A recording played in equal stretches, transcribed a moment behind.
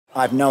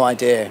I've no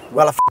idea.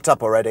 Well, I f***ed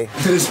up already.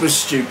 This was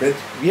stupid.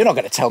 You're not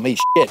going to tell me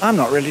shit. I'm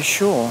not really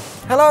sure.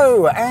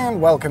 Hello, and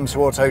welcome to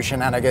Auto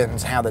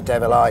Shenanigans. How the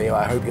devil are you?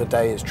 I hope your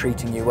day is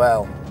treating you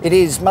well. It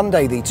is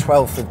Monday, the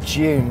 12th of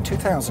June,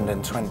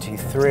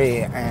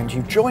 2023, and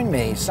you've joined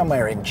me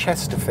somewhere in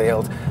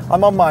Chesterfield.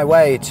 I'm on my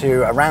way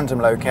to a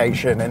random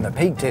location in the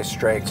Peak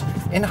District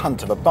in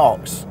hunt of a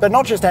box. But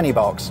not just any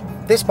box.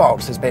 This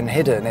box has been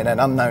hidden in an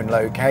unknown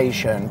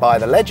location by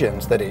the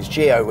legend that is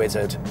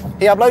GeoWizard.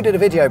 He uploaded a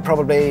video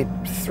probably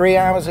 3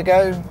 hours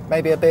ago,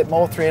 maybe a bit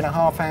more,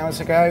 3.5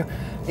 hours ago,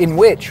 in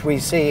which we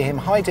see him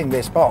hiding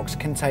this box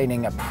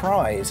containing a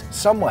prize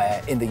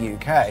somewhere in the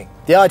UK.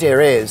 The idea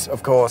is,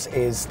 of course,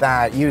 is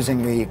that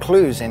using the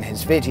clues in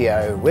his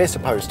video, we're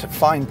supposed to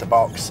find the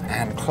box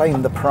and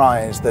claim the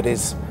prize that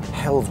is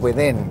held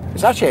within.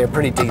 It's actually a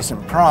pretty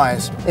decent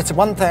prize. It's a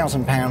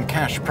 £1,000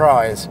 cash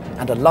prize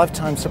and a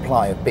lifetime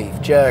supply of beef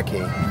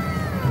jerky.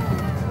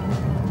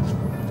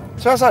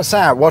 So as I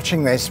sat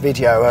watching this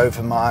video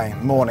over my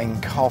morning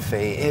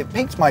coffee, it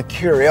piqued my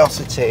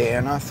curiosity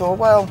and I thought,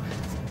 well,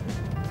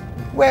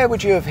 where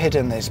would you have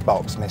hidden this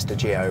box, Mr.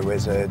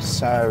 GeoWizard?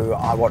 So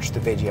I watched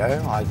the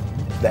video. I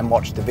then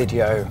watched the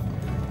video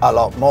a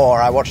lot more.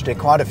 I watched it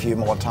quite a few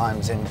more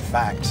times, in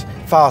fact.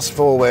 Fast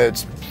forward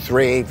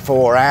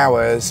 3-4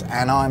 hours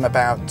and I'm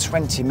about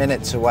 20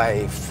 minutes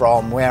away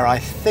from where I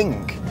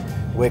think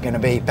we're going to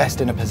be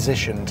best in a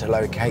position to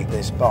locate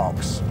this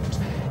box.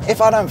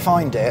 If I don't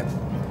find it,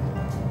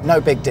 no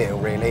big deal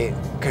really,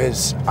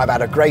 because I've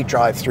had a great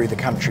drive through the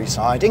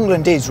countryside.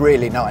 England is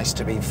really nice,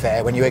 to be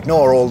fair. When you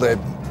ignore all the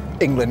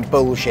England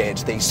bullshit,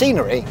 the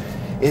scenery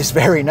is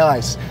very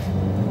nice.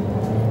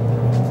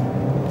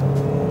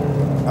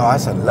 Oh,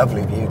 that's a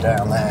lovely view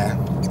down there.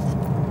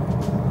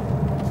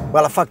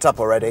 Well, I fucked up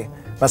already.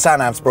 My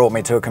sat-nav's brought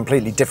me to a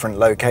completely different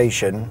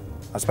location.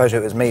 I suppose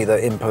it was me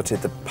that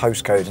inputted the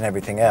postcode and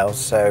everything else,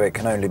 so it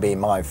can only be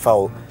my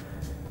fault.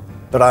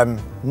 But I'm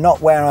not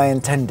where I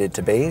intended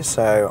to be,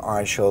 so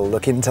I shall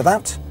look into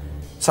that.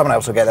 Someone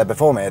else will get there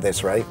before me at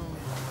this rate.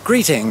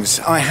 Greetings,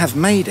 I have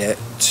made it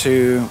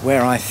to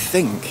where I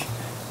think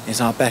is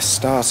our best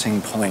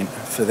starting point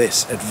for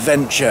this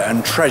adventure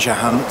and treasure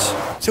hunt.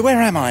 So where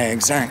am I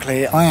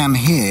exactly? I am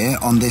here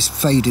on this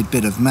faded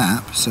bit of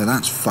map, so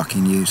that's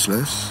fucking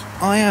useless.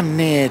 I am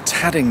near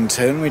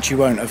Taddington, which you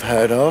won't have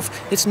heard of.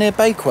 It's near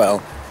Bakewell,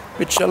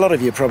 which a lot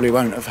of you probably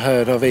won't have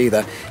heard of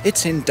either.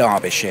 It's in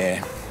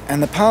Derbyshire.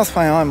 And the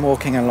pathway I'm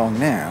walking along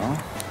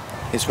now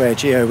is where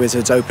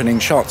GeoWizards' opening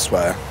shots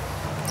were,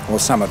 or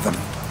some of them.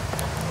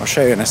 I'll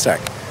show you in a sec.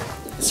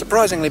 It's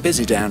surprisingly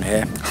busy down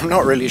here. I'm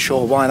not really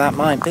sure why that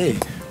might be.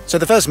 So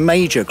the first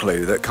major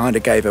clue that kind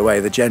of gave away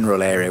the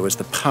general area was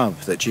the pub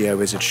that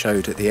GeoWizard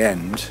showed at the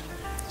end.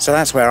 So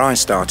that's where I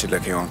started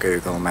looking on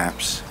Google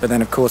Maps. But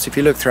then of course, if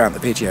you look throughout the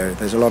video,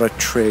 there's a lot of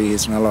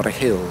trees and a lot of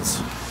hills.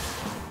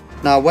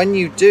 Now when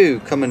you do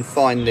come and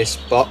find this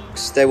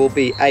box, there will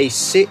be a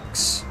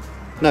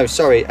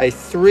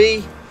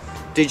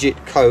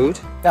 3-digit code.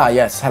 Ah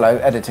yes, hello,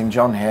 Editing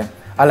John here.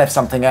 I left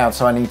something out,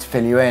 so I need to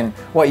fill you in.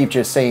 What you've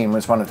just seen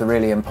was one of the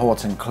really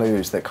important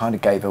clues that kind of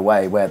gave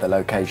away where the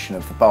location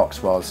of the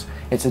box was.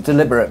 It's a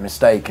deliberate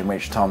mistake in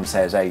which Tom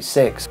says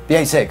A6. The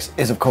A6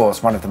 is of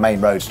course one of the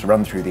main roads to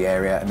run through the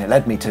area, and it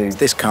led me to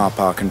this car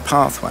park and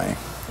pathway.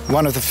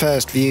 One of the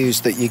first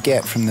views that you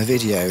get from the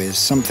video is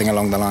something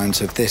along the lines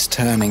of this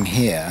turning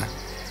here,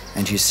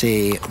 and you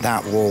see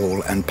that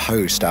wall and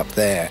post up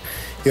there.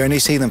 You only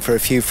see them for a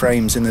few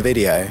frames in the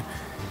video,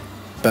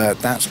 but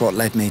that's what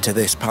led me to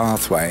this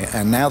pathway.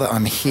 And now that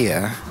I'm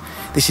here,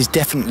 this is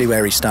definitely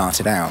where he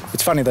started out.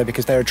 It's funny though,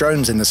 because there are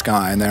drones in the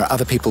sky and there are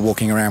other people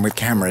walking around with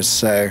cameras,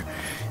 so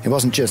it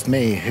wasn't just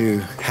me who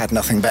had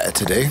nothing better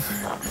to do.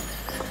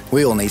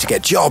 We all need to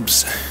get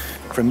jobs.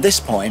 From this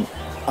point,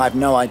 I've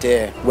no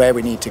idea where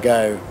we need to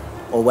go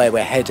or where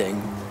we're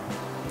heading.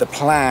 The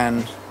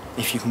plan,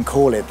 if you can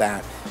call it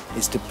that,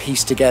 is to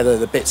piece together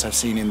the bits I've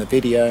seen in the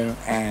video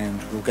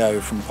and we'll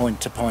go from point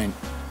to point.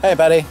 Hey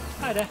buddy.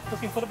 Hi there,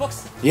 looking for the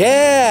box?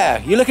 Yeah,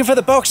 you looking for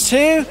the box too?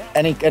 Yeah.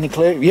 Any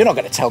clue? You're not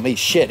going to tell me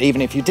shit,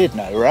 even if you did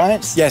know,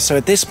 right? Yeah, so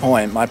at this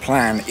point, my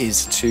plan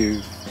is to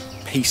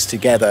piece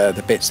together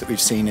the bits that we've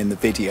seen in the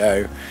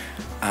video.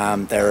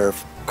 There are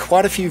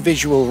quite a few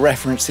visual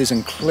references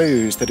and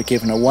clues that are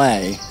given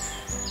away.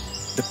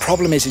 The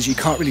problem is you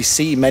can't really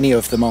see many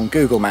of them on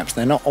Google Maps.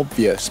 They're not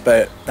obvious,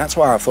 but that's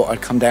why I thought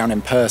I'd come down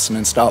in person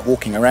and start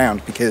walking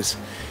around, because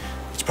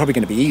it's probably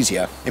going to be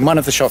easier. In one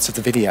of the shots of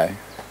the video,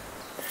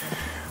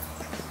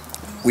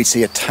 we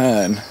see a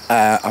turn.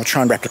 I'll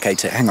try and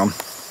replicate it, hang on.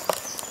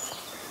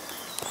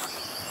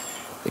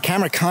 The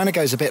camera kind of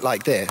goes a bit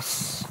like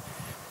this,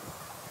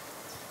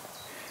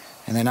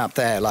 and then up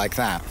there like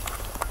that.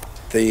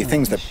 The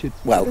things that,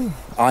 well,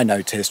 I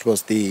noticed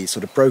was the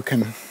sort of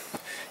broken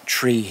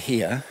tree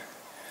here,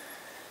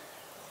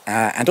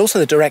 and also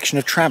the direction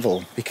of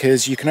travel,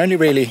 because you can only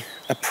really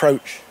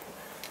approach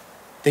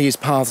these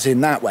paths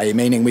in that way,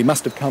 meaning we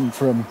must have come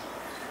from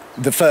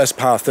the first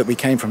path that we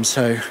came from,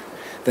 so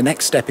the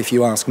next step, if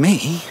you ask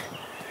me,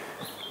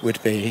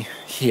 would be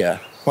here.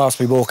 Whilst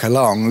we walk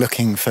along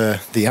looking for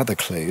the other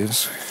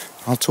clues,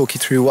 I'll talk you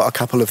through what a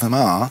couple of them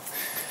are.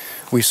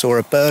 We saw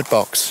a bird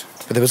box,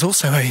 but there was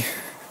also a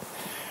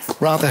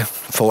rather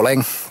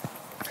falling.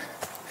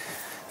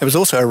 There was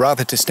also a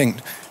rather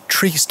distinct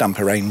tree stump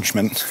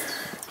arrangement.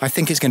 I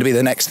think it's going to be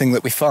the next thing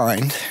that we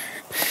find,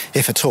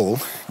 if at all.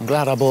 I'm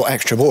glad I bought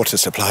extra water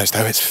supplies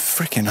though, it's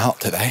freaking hot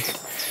today.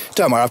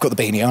 Don't worry, I've got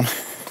the beanie on.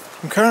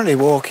 I'm currently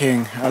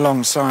walking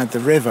alongside the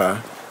river,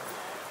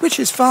 which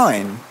is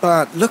fine,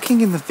 but looking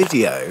in the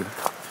video,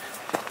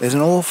 there's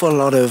an awful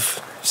lot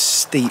of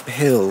steep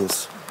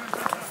hills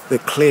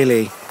that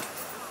clearly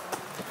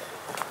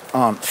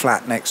aren't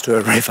flat next to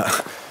a river.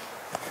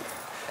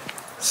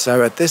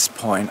 So at this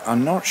point,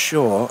 I'm not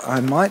sure. I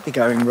might be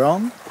going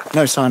wrong.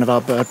 No sign of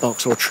our bird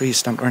box or tree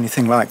stump or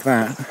anything like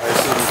that. I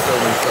see you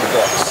filming from the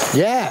box.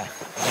 Yeah.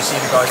 Did you see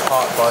the guys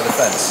parked by the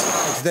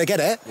fence? Did they get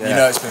it? Yeah. You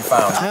know it's been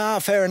found. Ah,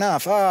 fair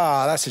enough.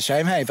 Ah, that's a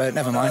shame, hey, but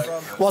never mind.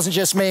 Wasn't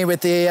just me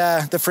with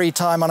the free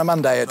time on a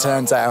Monday, it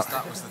turns out.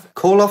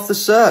 Call off the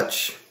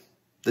search.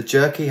 The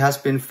jerky has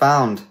been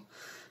found.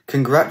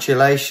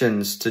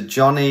 Congratulations to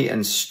Johnny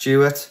and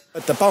Stuart.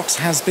 But the box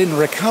has been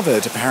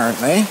recovered,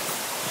 apparently,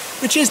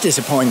 which is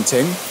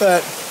disappointing,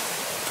 but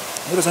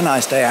it was a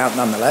nice day out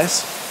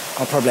nonetheless.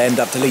 I'll probably end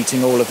up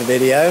deleting all of the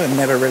video and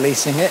never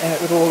releasing it, and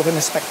it would all have been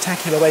a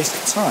spectacular waste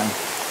of time.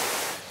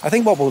 I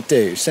think what we'll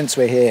do, since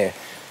we're here,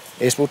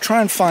 is we'll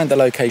try and find the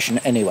location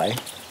anyway.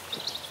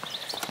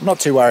 I'm not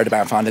too worried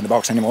about finding the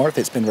box anymore if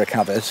it's been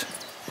recovered.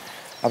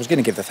 I was going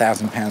to give the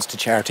 £1,000 to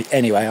charity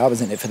anyway. I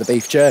was in it for the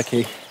beef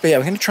jerky. But yeah,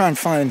 we're going to try and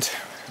find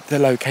the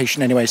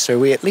location anyway, so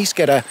we at least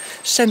get a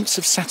sense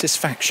of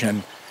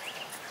satisfaction.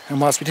 And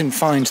whilst we didn't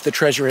find the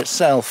treasure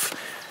itself,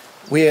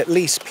 we at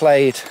least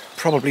played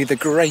probably the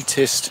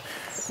greatest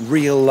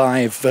real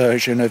live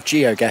version of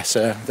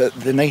GeoGuesser that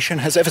the nation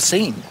has ever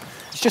seen.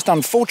 It's just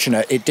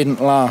unfortunate it didn't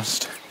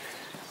last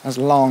as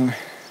long.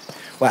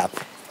 Well,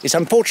 it's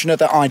unfortunate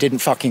that I didn't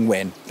fucking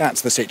win.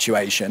 That's the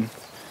situation.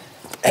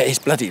 It's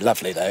bloody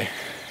lovely though.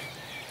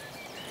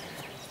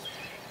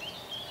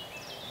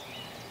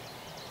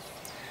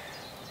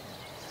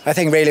 I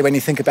think really when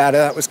you think about it,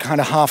 that was kind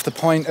of half the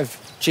point of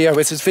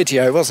GeoWizards'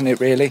 video, wasn't it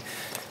really?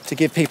 To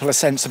give people a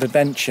sense of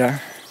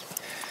adventure,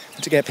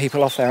 to get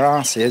people off their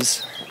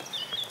arses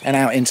and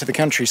out into the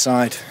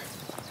countryside.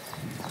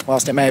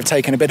 Whilst it may have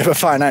taken a bit of a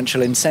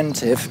financial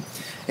incentive,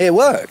 it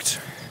worked.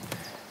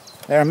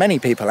 There are many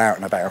people out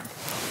and about.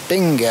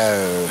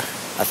 Bingo!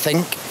 I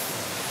think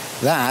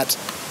that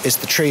is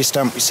the tree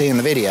stump we see in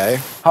the video.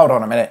 Hold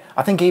on a minute.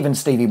 I think even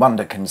Stevie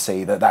Wonder can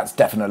see that that's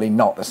definitely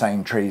not the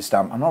same tree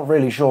stump. I'm not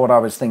really sure what I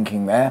was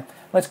thinking there.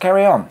 Let's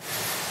carry on.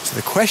 So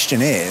the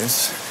question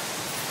is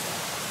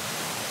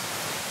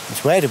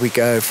where do we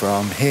go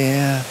from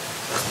here?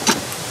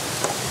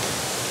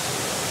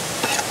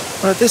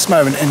 Well, at this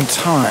moment in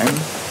time,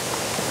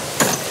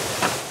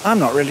 I'm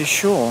not really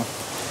sure.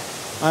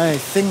 I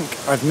think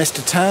I've missed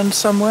a turn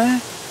somewhere,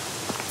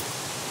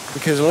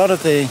 because a lot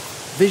of the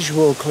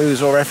visual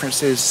clues or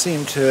references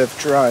seem to have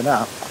dried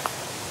up.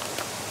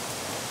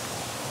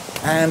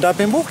 And I've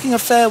been walking a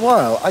fair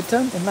while. I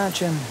don't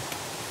imagine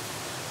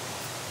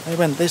they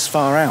went this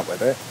far out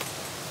with it.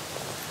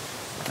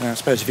 And I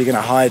suppose if you're going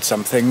to hide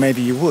something,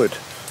 maybe you would.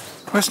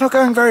 Well, it's not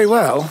going very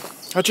well.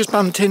 I just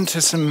bumped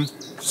into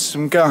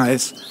some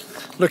guys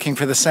looking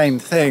for the same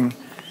thing,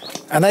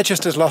 and they're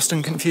just as lost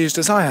and confused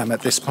as I am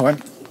at this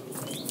point.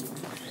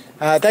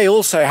 They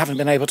also haven't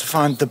been able to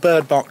find the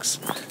bird box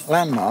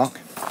landmark.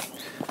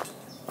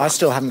 I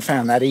still haven't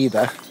found that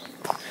either.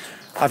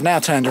 I've now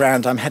turned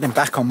around, I'm heading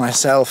back on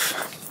myself.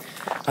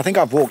 I think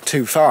I've walked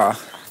too far,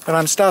 but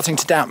I'm starting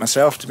to doubt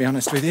myself, to be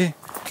honest with you.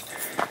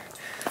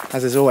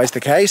 As is always the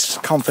case,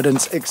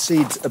 confidence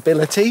exceeds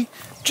ability.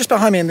 Just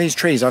behind me in these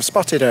trees, I've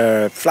spotted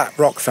a flat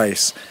rock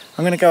face.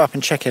 I'm going to go up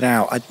and check it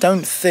out. I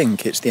don't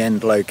think it's the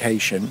end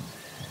location,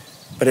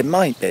 but it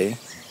might be.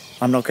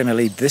 I'm not going to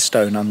leave this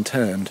stone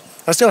unturned.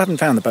 I still haven't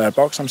found the bird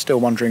box. I'm still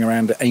wandering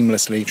around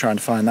aimlessly trying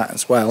to find that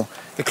as well.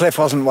 The cliff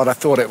wasn't what I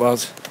thought it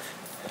was.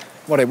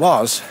 What it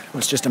was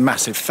just a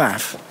massive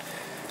faff.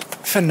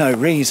 For no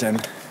reason.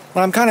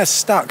 Well, I'm kind of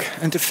stuck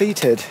and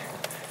defeated.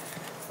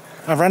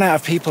 I've run out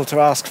of people to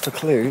ask for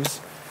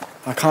clues.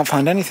 I can't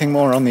find anything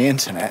more on the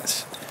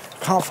internet.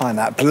 Can't find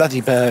that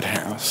bloody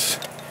birdhouse.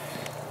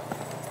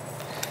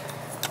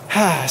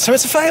 So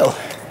it's a fail.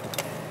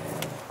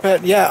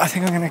 But yeah, I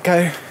think I'm going to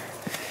go.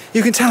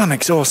 You can tell I'm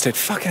exhausted.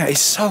 Fucking hell, it's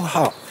so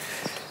hot.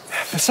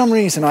 For some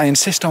reason, I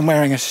insist on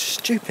wearing a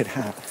stupid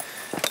hat.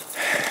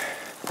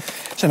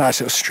 It's a nice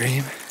little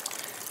stream.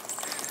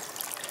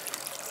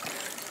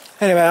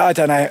 Anyway, I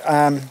don't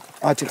know.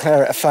 I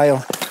declare it a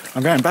fail.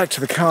 I'm going back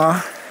to the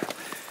car,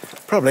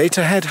 probably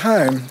to head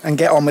home and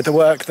get on with the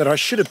work that I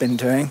should have been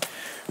doing,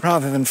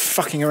 rather than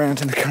fucking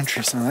around in the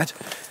countryside.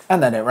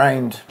 And then it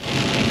rained.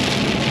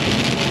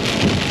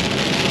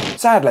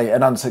 Sadly,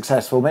 an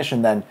unsuccessful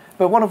mission then.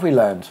 But what have we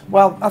learned?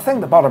 Well, I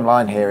think the bottom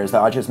line here is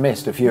that I just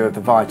missed a few of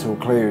the vital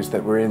clues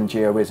that were in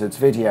GeoWizards'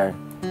 video.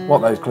 What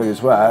those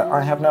clues were,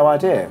 I have no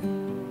idea,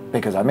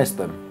 because I missed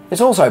them. It's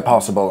also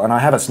possible, and I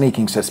have a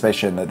sneaking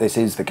suspicion that this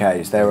is the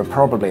case, there were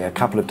probably a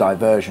couple of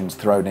diversions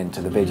thrown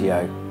into the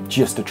video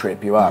just to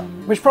trip you up.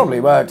 Which probably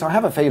worked. I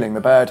have a feeling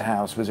the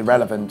birdhouse was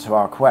irrelevant to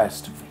our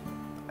quest.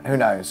 Who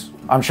knows?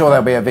 I'm sure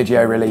there'll be a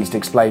video released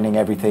explaining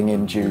everything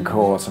in due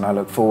course, and I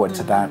look forward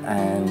to that,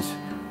 and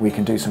we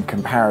can do some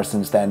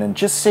comparisons then and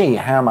just see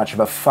how much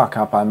of a fuck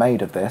up I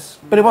made of this.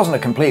 But it wasn't a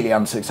completely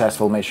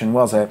unsuccessful mission,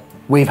 was it?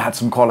 We've had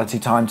some quality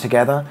time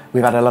together,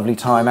 we've had a lovely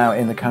time out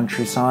in the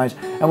countryside,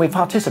 and we've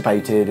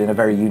participated in a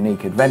very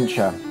unique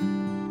adventure.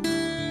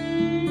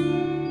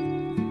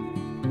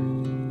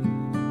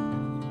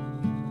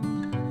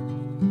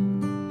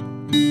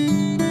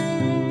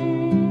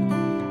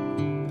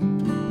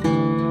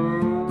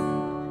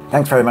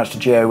 Thanks very much to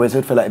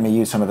GeoWizard for letting me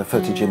use some of the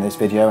footage in this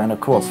video, and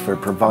of course for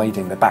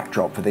providing the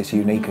backdrop for this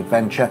unique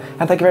adventure.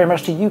 And thank you very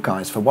much to you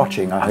guys for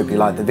watching. I hope you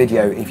liked the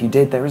video. If you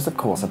did, there is of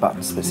course a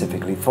button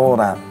specifically for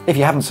that. If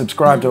you haven't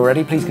subscribed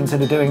already, please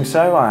consider doing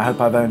so. I hope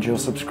I've earned your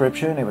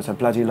subscription. It was a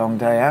bloody long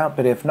day out,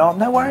 but if not,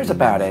 no worries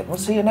about it. We'll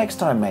see you next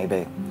time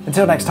maybe.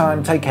 Until next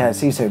time, take care.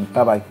 See you soon.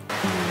 Bye bye.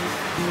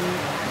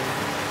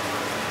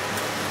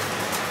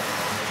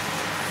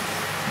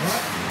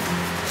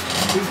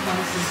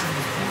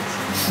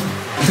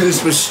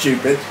 This was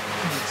stupid.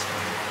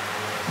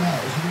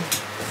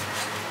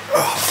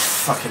 Oh,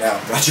 fucking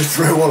hell. I just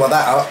threw all of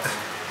that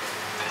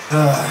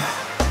up.